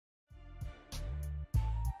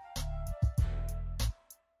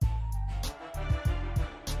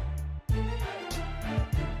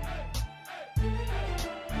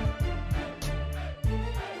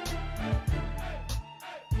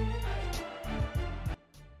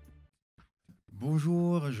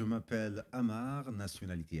Bonjour, je m'appelle Ammar,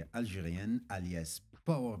 nationalité algérienne, alias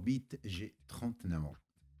Powerbeat, j'ai 39 ans.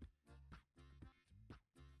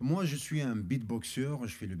 Moi, je suis un beatboxer,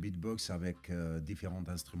 je fais le beatbox avec différents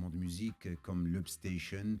instruments de musique comme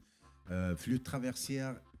l'upstation, flûte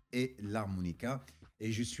traversière et l'harmonica.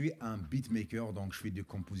 Et je suis un beatmaker, donc je fais des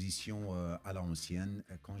compositions à l'ancienne.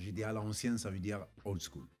 Quand j'ai dit à l'ancienne, ça veut dire old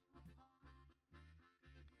school.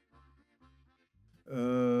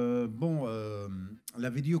 La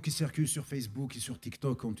vidéo qui circule sur Facebook et sur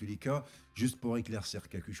TikTok, en tous les cas, juste pour éclaircir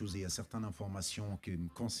quelque chose, il y a certaines informations qui me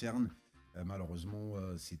concernent. Malheureusement,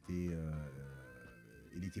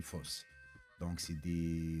 il était fausse. Donc, c'est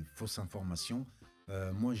des fausses informations.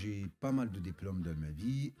 Moi, j'ai pas mal de diplômes dans ma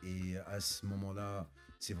vie et à ce moment-là,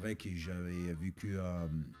 c'est vrai que j'avais vécu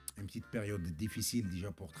une petite période difficile déjà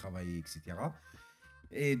pour travailler, etc.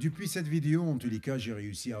 Et depuis cette vidéo, en tous les cas, j'ai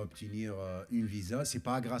réussi à obtenir une visa. C'est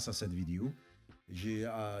pas grâce à cette vidéo.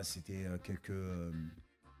 C'était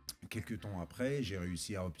quelques temps après, j'ai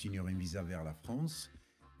réussi à obtenir une visa vers la France.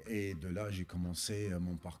 Et de là, j'ai commencé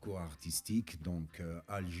mon parcours artistique, donc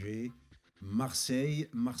Alger, Marseille,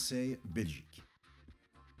 Belgique.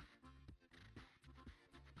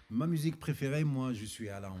 Ma musique préférée, moi, je suis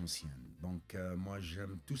à la ancienne. Donc, moi,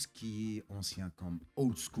 j'aime tout ce qui est ancien comme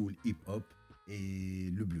old school hip-hop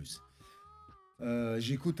et le blues.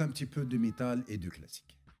 J'écoute un petit peu de métal et de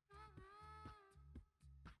classique.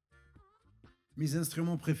 Mes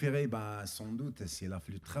instruments préférés, bah, sans doute, c'est la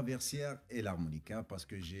flûte traversière et l'harmonica parce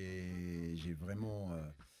que j'ai vraiment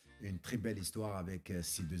une très belle histoire avec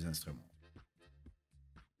ces deux instruments.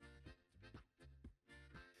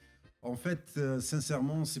 En fait,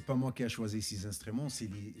 sincèrement, c'est pas moi qui ai choisi ces instruments, c'est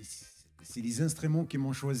les instruments qui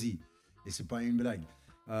m'ont choisi. Et c'est pas une blague.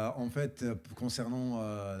 En fait, concernant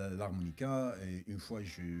l'harmonica, une fois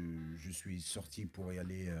je suis sorti pour y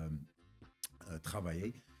aller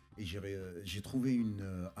travailler et j'ai trouvé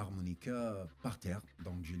une harmonica par terre,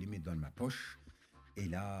 donc je l'ai mis dans ma poche. Et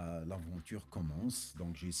là, l'aventure commence.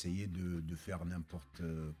 Donc j'ai essayé de faire n'importe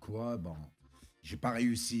quoi. Bon, j'ai pas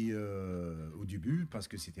réussi au début parce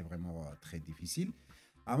que c'était vraiment très difficile.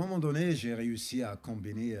 À un moment donné, j'ai réussi à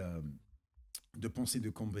combiner, de penser de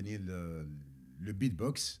combiner le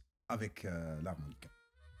beatbox avec l'harmonica.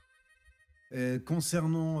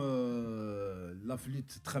 Concernant la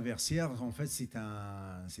flûte traversière, en fait, c'était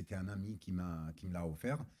un ami qui me l'a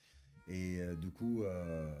offert. Et du coup,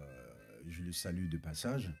 je le salue de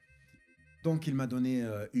passage. Donc, il m'a donné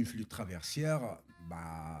une flûte traversière.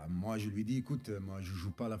 Bah, moi, je lui dis, écoute, moi, je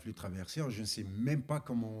joue pas la flûte traversière. Je ne sais même pas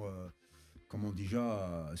comment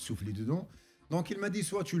déjà souffler dedans. Donc, il m'a dit,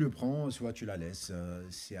 soit tu le prends, soit tu la laisses.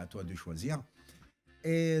 C'est à toi de choisir.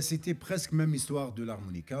 Et c'était presque même histoire de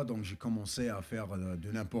l'harmonica. Donc, j'ai commencé à faire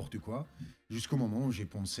de n'importe quoi jusqu'au moment où j'ai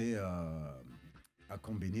pensé à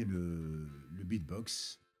combiner le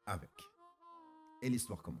beatbox avec. Et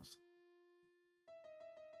l'histoire commence.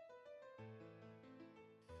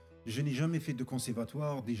 Je n'ai jamais fait de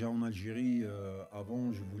conservatoire. Déjà en Algérie,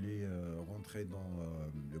 avant, je voulais rentrer dans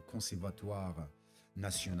le conservatoire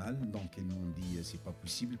national. Donc, ils m'ont dit c'est pas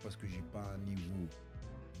possible parce que j'ai pas un niveau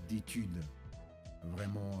d'études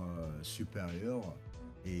vraiment supérieur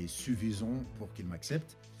et suffisant pour qu'ils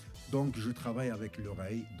m'acceptent. Donc, je travaille avec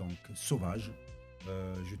l'oreille, donc sauvage.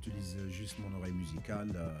 J'utilise juste mon oreille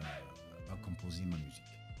musicale à composer ma musique.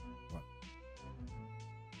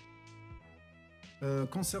 Voilà.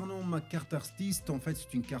 Concernant ma carte artiste, en fait,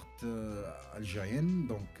 c'est une carte algérienne,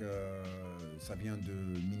 donc ça vient du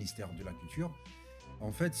ministère de la Culture.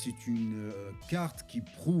 En fait, c'est une carte qui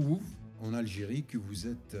prouve en Algérie que vous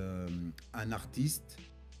êtes un artiste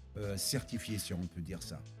certifié, si on peut dire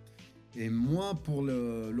ça. Et moi, pour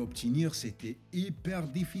l'obtenir, c'était hyper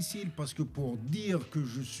difficile parce que pour dire que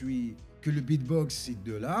le beatbox c'est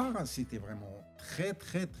de l'art, c'était vraiment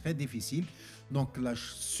très difficile. Donc la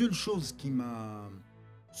seule chose qui m'a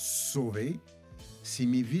sauvé, c'est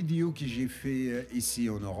mes vidéos que j'ai fait ici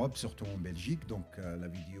en Europe, surtout en Belgique. Donc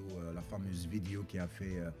la fameuse vidéo qui a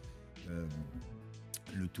fait euh,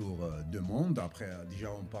 le tour de monde. Après,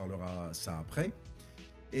 déjà on parlera ça après.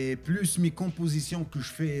 Et plus mes compositions que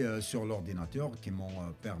je fais sur l'ordinateur qui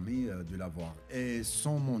m'ont permis de l'avoir. Et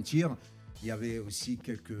sans mentir, il y avait aussi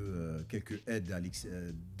quelques aides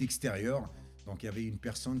d'extérieur. Donc il y avait une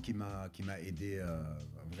personne qui m'a aidé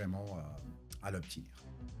vraiment à l'obtenir.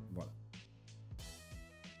 Voilà.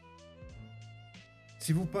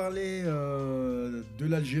 Si vous parlez de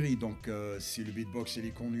l'Algérie, donc si le beatbox il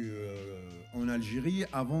est connu en Algérie,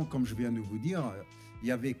 avant, comme je viens de vous dire, il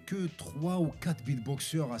n'y avait que 3 ou 4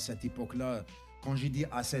 beatboxers à cette époque-là. Quand j'ai dit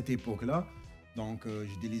à cette époque-là, Donc,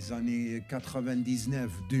 j'ai les années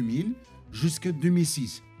 99-2000 jusqu'à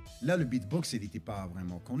 2006. Là, le beatbox, il n'était pas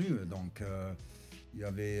vraiment connu. Donc, il y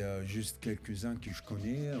avait juste quelques-uns que je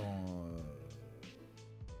connais.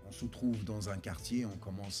 On se trouve dans un quartier, on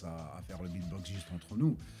commence à faire le beatbox juste entre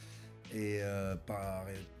nous. Et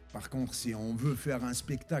par contre, si on veut faire un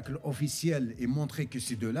spectacle officiel et montrer que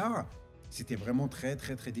c'est de l'art, c'était vraiment très,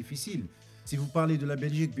 très, très difficile. Si vous parlez de la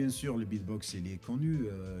Belgique, bien sûr, le beatbox, il est connu.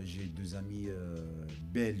 J'ai deux amis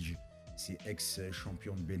belges, c'est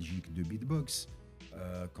ex-champions de Belgique de beatbox,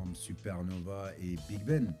 comme Supernova et Big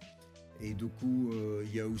Ben. Et du coup,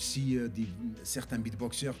 il y a aussi certains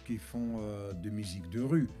beatboxers qui font de musique de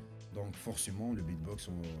rue. Donc forcément, le beatbox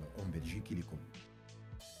en Belgique, il est connu.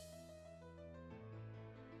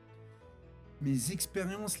 Mes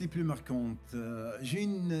expériences les plus marquantes. J'ai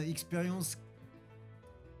une expérience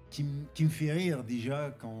qui me fait rire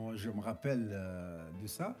déjà quand je me rappelle de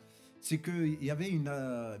ça. C'est qu'il y avait une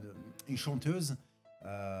chanteuse,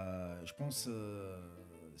 je pense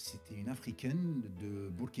c'était une Africaine de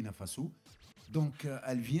Burkina Faso. Donc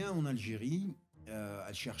elle vient en Algérie,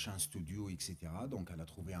 elle cherche un studio, etc. Donc elle a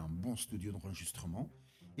trouvé un bon studio d'enregistrement.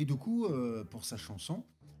 Et du coup, pour sa chanson,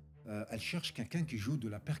 elle cherche quelqu'un qui joue de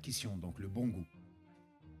la percussion, donc le bongo.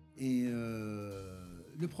 Et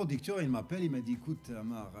le producteur, il m'appelle, il m'a dit, écoute,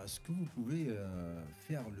 Ammar, est-ce que vous pouvez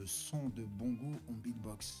faire le son de bongo en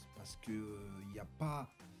beatbox? Parce qu'il n'y a pas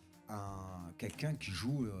quelqu'un qui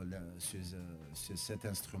joue cet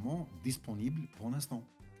instrument disponible pour l'instant.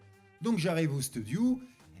 Donc j'arrive au studio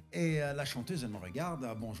et la chanteuse, elle me regarde.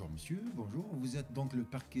 Ah, bonjour monsieur, bonjour, vous êtes donc le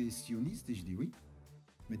percussionniste? Et je dis oui.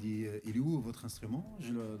 Elle me dit, il est où votre instrument?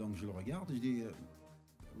 Donc je le regarde, je dis,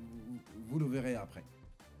 vous le verrez après.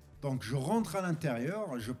 Donc je rentre à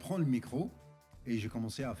l'intérieur, je prends le micro et j'ai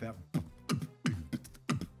commencé à faire.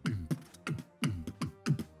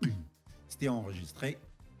 C'était enregistré.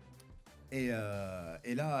 Et là,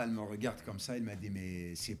 elle me regarde comme ça, elle m'a dit,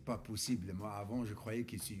 mais c'est pas possible. Moi, avant, je croyais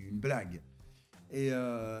que c'était une blague. Et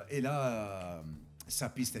là, sa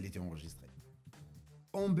piste, elle était enregistrée.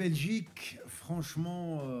 En Belgique,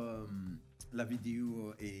 franchement, la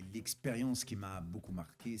vidéo et l'expérience qui m'a beaucoup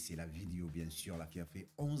marqué, c'est la vidéo, bien sûr, là, qui a fait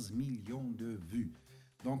 11 millions de vues.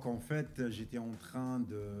 Donc, en fait, j'étais en train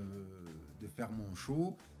de faire mon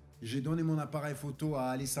show. J'ai donné mon appareil photo à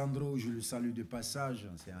Alessandro, je le salue de passage.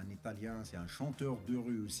 C'est un Italien, c'est un chanteur de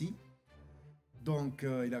rue aussi. Donc,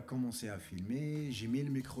 il a commencé à filmer. J'ai mis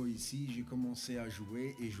le micro ici, j'ai commencé à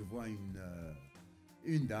jouer et je vois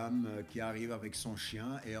une dame qui arrive avec son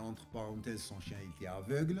chien. Et entre parenthèses, son chien était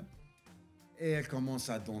aveugle. Et elle commence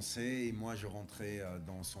à danser et moi je rentrais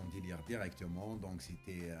dans son délire directement. Donc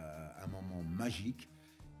c'était un moment magique.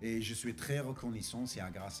 Et je suis très reconnaissant, c'est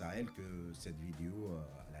grâce à elle que cette vidéo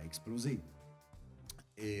elle a explosé.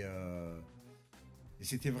 Et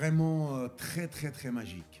c'était vraiment très très très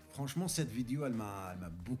magique. Franchement, cette vidéo, elle m'a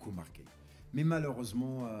beaucoup marqué. Mais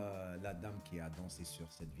malheureusement, la dame qui a dansé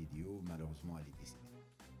sur cette vidéo, malheureusement, elle est décédée.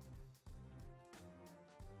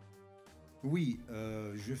 Oui,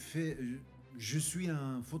 je suis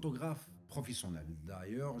un photographe professionnel.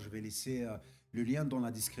 D'ailleurs, je vais laisser le lien dans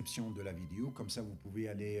la description de la vidéo. Comme ça, vous pouvez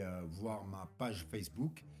aller voir ma page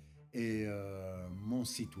Facebook et mon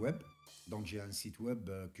site web. Donc, j'ai un site web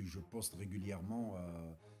que je poste régulièrement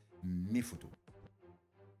mes photos.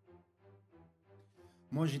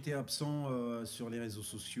 Moi, j'étais absent sur les réseaux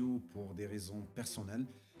sociaux pour des raisons personnelles.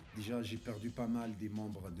 Déjà, j'ai perdu pas mal des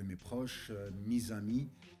membres de mes proches, mes amis.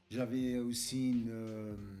 J'avais aussi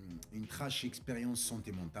une trash expérience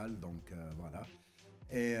santé mentale, donc voilà.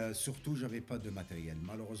 Et surtout, j'avais pas de matériel.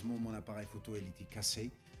 Malheureusement, mon appareil photo, il était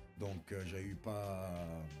cassé, donc j'ai eu pas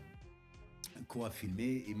quoi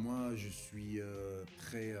filmer. Et moi, je suis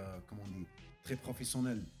très, comment on dit, très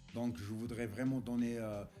professionnel. Donc, je voudrais vraiment donner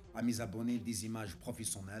à mes abonnés des images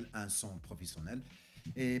professionnelles, un son professionnel.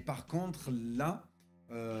 Et par contre, là,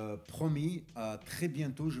 promis, très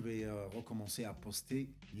bientôt, je vais recommencer à poster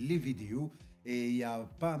les vidéos et il y a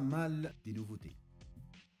pas mal de nouveautés.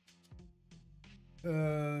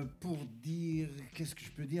 Pour dire, qu'est-ce que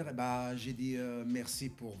je peux dire? J'ai dit merci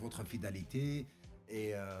pour votre fidélité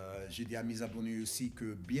et j'ai dit à mes abonnés aussi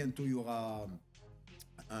que bientôt il y aura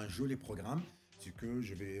un joli programme. C'est que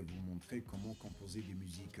je vais vous montrer comment composer des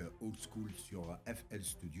musiques old school sur FL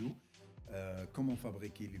Studio. Comment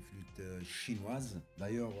fabriquer les flûtes chinoises.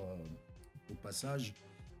 D'ailleurs, au passage,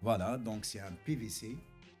 voilà, donc c'est un PVC,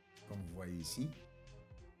 comme vous voyez ici.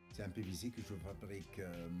 C'est un PVC que je fabrique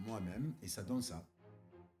moi-même et ça donne ça.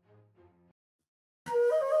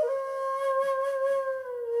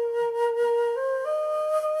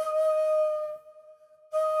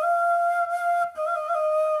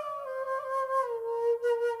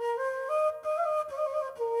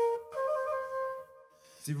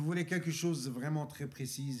 Si vous voulez quelque chose vraiment très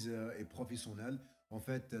précis et professionnel, en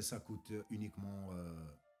fait, ça coûte uniquement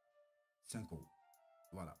 5 euros.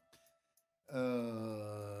 Voilà.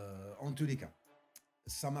 En tous les cas,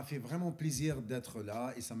 ça m'a fait vraiment plaisir d'être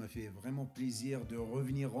là et ça m'a fait vraiment plaisir de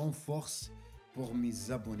revenir en force pour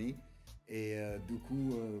mes abonnés. Et du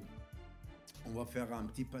coup, on va faire un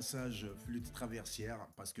petit passage flûte traversière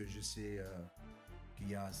parce que je sais qu'il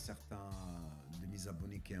y a certains de mes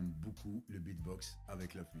abonnés qui aiment beaucoup le beatbox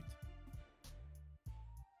avec la flûte.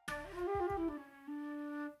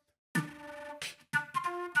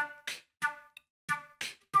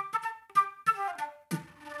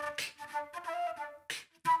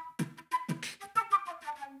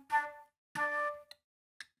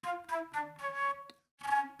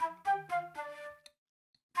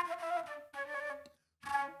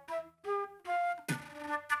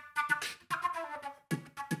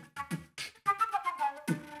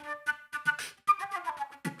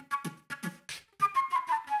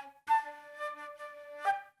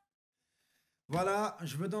 Voilà,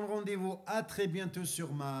 je vous donne rendez-vous à très bientôt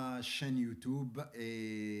sur ma chaîne YouTube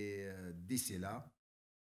et d'ici là,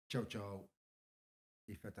 ciao ciao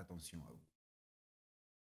et faites attention à vous.